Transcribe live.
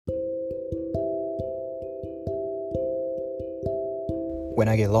when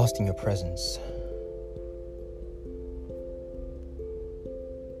I get lost in your presence.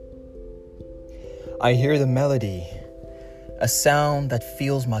 I hear the melody, a sound that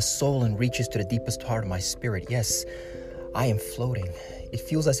fills my soul and reaches to the deepest part of my spirit. Yes, I am floating. It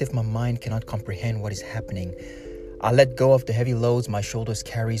feels as if my mind cannot comprehend what is happening. I let go of the heavy loads my shoulders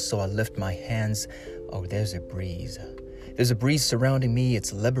carry, so I lift my hands. Oh, there's a breeze. There's a breeze surrounding me.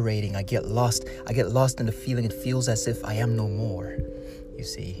 It's liberating. I get lost in the feeling. It feels as if I am no more. You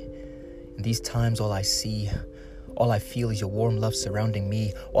see, in these times, all I feel is your warm love surrounding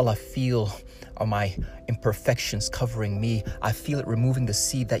me. All I feel are my imperfections covering me. I feel it removing the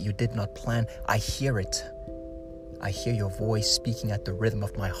seed that you did not plant. I hear it. I hear your voice speaking at the rhythm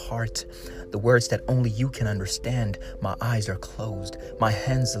of my heart, the words that only you can understand. My eyes are closed, my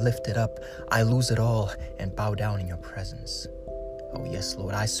hands lifted up. I lose it all and bow down in your presence. Oh yes,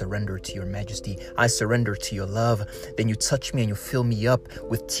 Lord, I surrender to your majesty. I surrender to your love. Then you touch me and you fill me up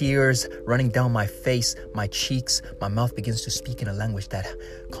with tears running down my face, my cheeks. My mouth begins to speak in a language that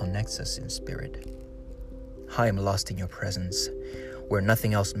connects us in spirit. I am lost in your presence, where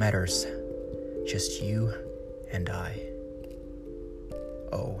nothing else matters, just you and I.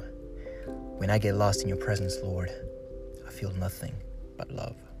 Oh, when I get lost in your presence, Lord, I feel nothing but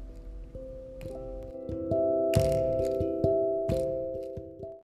love.